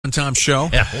and Tom Show.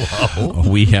 Yeah, whoa.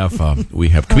 We have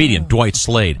comedian Dwight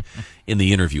Slade in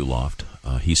the interview loft.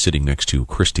 He's sitting next to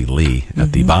Christy Lee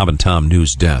at the Bob and Tom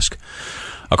news desk.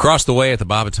 Across the way at the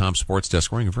Bob and Tom sports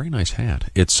desk, wearing a very nice hat.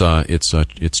 It's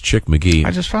Chick McGee.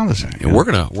 I just found this. And we're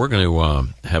gonna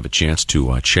have a chance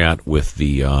to chat with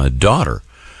the daughter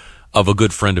of a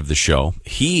good friend of the show.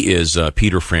 He is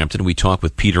Peter Frampton. We talked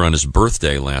with Peter on his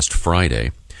birthday last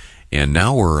Friday, and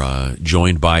now we're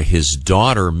joined by his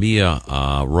daughter Mia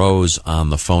Rose on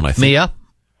the phone. I think. Mia?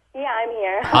 Yeah, I'm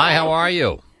here. Hi, how are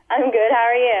you? I'm good. How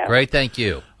are you? Great, thank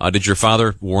you. Did your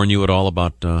father warn you at all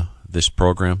about this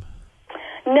program?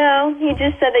 No, he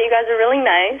just said that you guys are really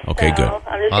nice. Okay, so good.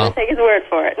 I'm just going to take his word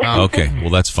for it. Okay, well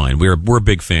that's fine. We're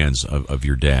big fans of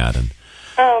your dad, and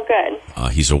Oh, good.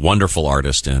 he's a wonderful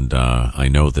artist, and I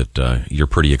know that you're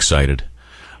pretty excited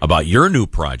about your new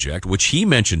project, which he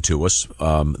mentioned to us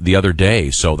the other day.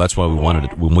 So that's why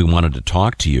when we wanted to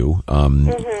talk to you.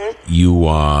 You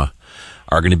are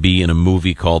going to be in a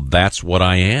movie called That's What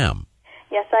I Am.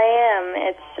 Yes, I am.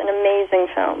 It's an amazing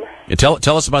film.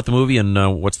 Tell us about the movie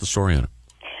and what's the story on it.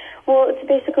 Well, it's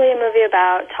basically a movie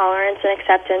about tolerance and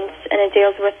acceptance, and it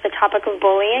deals with the topic of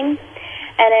bullying.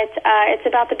 And it's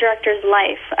about the director's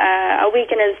life, a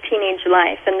week in his teenage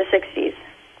life in the 60s.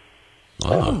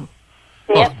 Oh.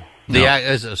 Yep.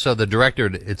 So the director,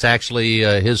 it's actually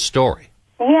his story.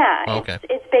 Yeah, Okay.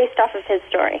 It's based off of his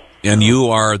story. And you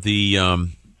are the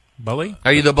bully?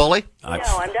 Are you the bully? No, I'm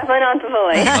definitely not the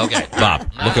bully. Okay. Bob,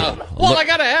 look at Well, I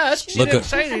gotta ask. She look didn't at-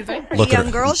 say anything. look at Young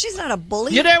her. girl, she's not a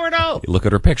bully. You never know. Look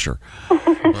at her picture.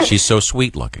 She's so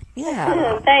sweet looking.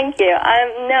 Yeah. Thank you.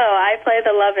 I play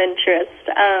the love interest.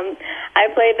 I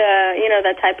play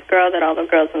that type of girl that all the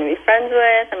girls want to be friends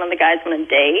with and all the guys want to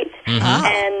date.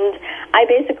 And I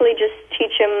basically just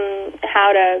teach him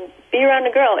how to be around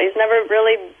a girl. He's never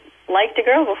really liked a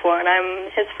girl before, and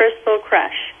I'm his first little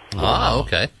crush. Ah,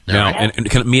 okay. Now,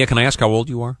 and Mia, can I ask how old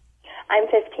you are? I'm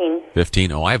 15.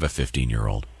 15? Oh, I have a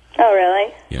 15-year-old. Oh,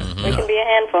 really? Yeah. We can be a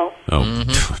handful. Oh,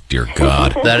 dear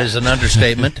God. That is an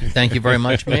understatement. Thank you very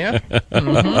much, Mia. At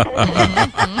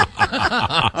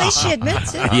least she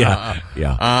admits it. Yeah.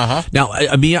 Now,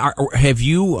 Mia, have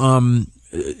you? I'm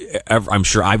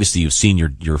sure, obviously, you've seen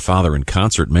your father in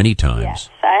concert many times. Yes,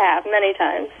 I have, many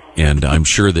times. And I'm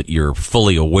sure that you're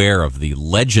fully aware of the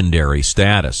legendary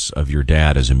status of your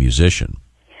dad as a musician.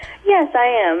 Yes, I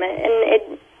am.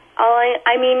 And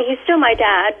I mean, he's still my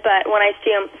dad, but when I see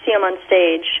him on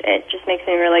stage, it just makes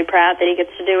me really proud that he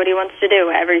gets to do what he wants to do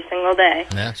every single day.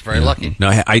 That's very lucky.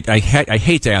 Now, I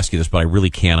hate to ask you this, but I really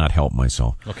cannot help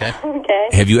myself. Okay. Okay.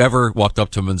 Have you ever walked up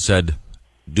to him and said,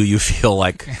 "Do you feel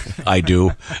like I do"?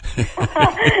 No,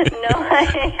 I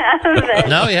haven't.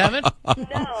 No, you haven't? No,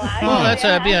 Well, that's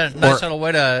be a nice little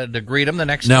way to greet him the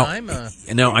next time.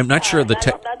 No, I'm not sure the. That's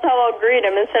how I'll greet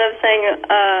him. Instead of saying,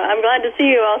 "I'm glad to see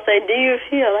you," I'll say, "Do you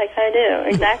feel like I do?"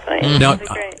 Exactly. Now, That'd be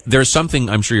great. there's something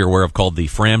I'm sure you're aware of called the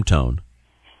Framptone.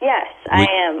 Yes, I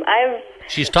am.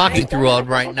 She's talking through it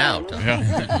right now.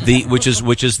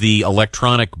 Which is the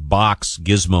electronic box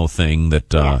gizmo thing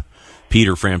that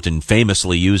Peter Frampton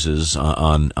famously uses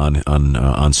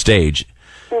on stage.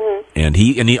 And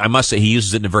he I must say he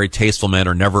uses it in a very tasteful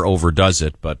manner, never overdoes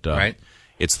it, but Right.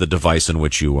 It's the device in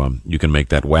which you can make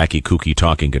that wacky, kooky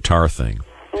talking guitar thing.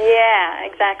 Yeah,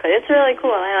 exactly. It's really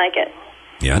cool. I like it.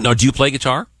 Yeah. Now, do you play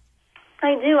guitar?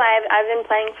 I do. I've been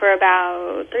playing for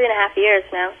about 3.5 years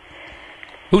now.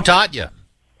 Who taught you?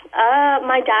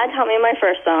 My dad taught me my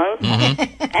first song, and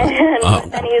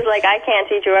then he's like, "I can't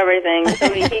teach you everything,"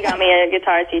 so he got me a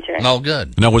guitar teacher. Oh,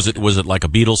 good. Now, was it like a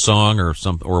Beatles song or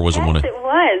something, or was it one of? Yes, it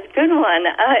was. Good one.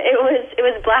 It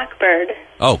was Blackbird.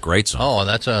 Oh, great song. Oh,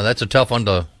 that's a tough one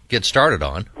to get started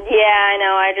on. Yeah, I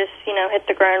know. I just hit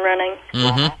the ground running.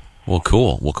 Well,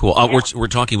 cool. We're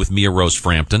talking with Mia Rose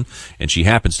Frampton, and she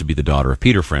happens to be the daughter of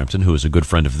Peter Frampton, who is a good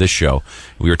friend of this show.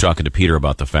 We were talking to Peter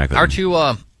about the fact that Aren't you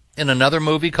in another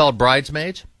movie called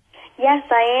Bridesmaids? Yes,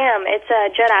 I am. It's a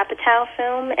Judd Apatow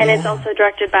film, and it's also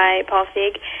directed by Paul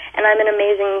Feig. And I'm in an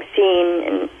amazing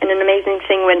scene, in an amazing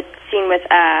scene with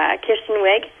Kirsten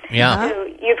Wiig. Yeah. Who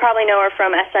you probably know her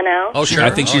from SNL. Oh, sure. I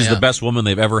think she's the best woman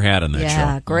they've ever had in that show.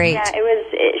 Yeah, great. Yeah,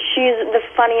 she's the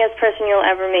funniest person you'll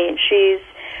ever meet.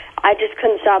 I just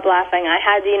couldn't stop laughing. I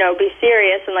had to, be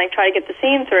serious and try to get the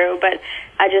scene through, but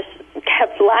I just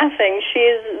kept laughing.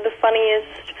 She's the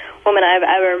funniest woman I've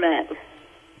ever met.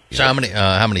 So how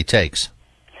many takes?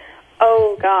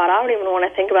 Oh God, I don't even want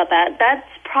to think about that. That's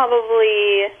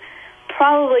probably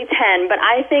 10, but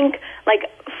I think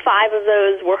 5 of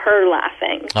those were her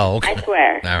laughing. Oh, okay. I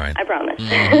swear. All right. I promise.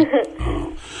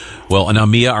 Well, now,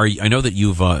 Mia, I know that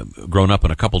you've grown up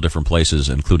in a couple different places,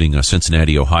 including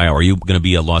Cincinnati, Ohio. Are you going to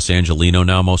be a Los Angelino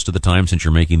now most of the time since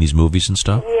you're making these movies and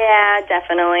stuff? Yeah,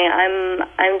 definitely.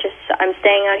 I'm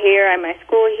staying out here. I'm at my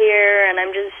school here, and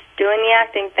I'm just doing the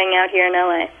acting thing out here in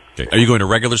LA. Okay. Are you going to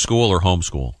regular school or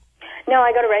homeschool? No,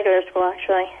 I go to regular school,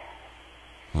 actually.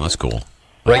 Well, that's cool.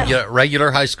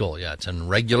 Regular high school, yeah. It's in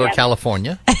regular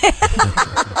California.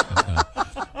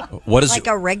 What is Like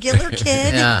a regular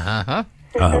kid? Yeah,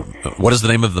 what is the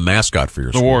name of the mascot for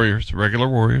your The school? Warriors, regular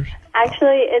Warriors.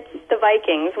 Actually, it's the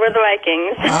Vikings. We're the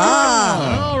Vikings.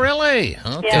 Oh, really?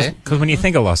 Okay. Because when you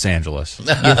think of Los Angeles, You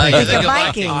Think of of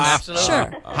Vikings. Absolutely.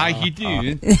 Sure. How you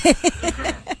do?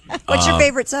 What's your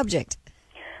favorite subject?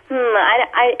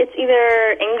 It's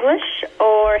either English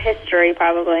or history,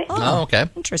 probably. Oh, okay.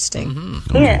 Interesting.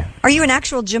 Yeah. Are you an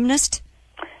actual gymnast?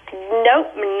 Nope,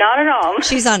 not at all.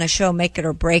 She's on a show, Make It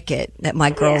or Break It, that my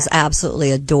girls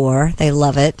absolutely adore. They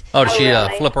love it. Oh, does she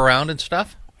really? flip around and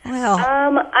stuff? Well,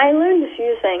 I learned a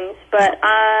few things, but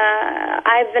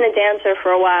I've been a dancer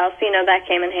for a while, so that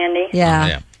came in handy.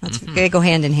 yeah. They go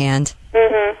hand in hand.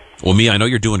 Well, Mia, I know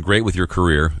you're doing great with your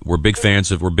career. We're big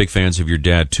fans of your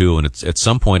dad too, and it's at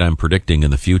some point I'm predicting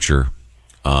in the future,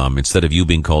 instead of you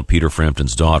being called Peter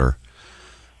Frampton's daughter,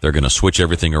 they're going to switch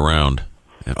everything around.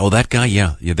 And, that guy,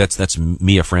 yeah, that's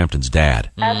Mia Frampton's dad.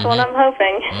 That's what I'm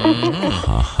hoping.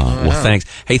 Well, thanks.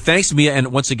 Hey, thanks, Mia.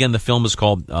 And once again, the film is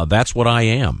called "That's What I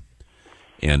Am,"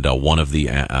 and one of the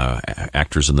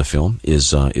actors in the film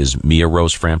is Mia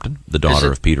Rose Frampton, the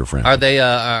daughter of Peter Frampton. Are they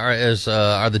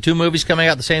are the two movies coming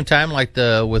out at the same time, like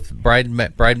with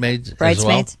Bridesmaids? As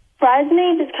well?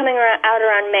 Bridesmaids is coming out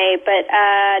around May, but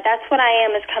That's What I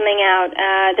Am is coming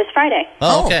out this Friday.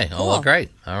 Oh, okay. cool. Oh, well, great.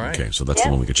 All right. Okay, so that's the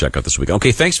one we can check out this week.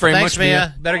 Okay, thanks very Thanks, much,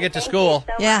 Mia. Better get to school.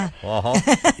 So Yeah.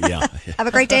 Yeah. Have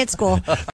a great day at school.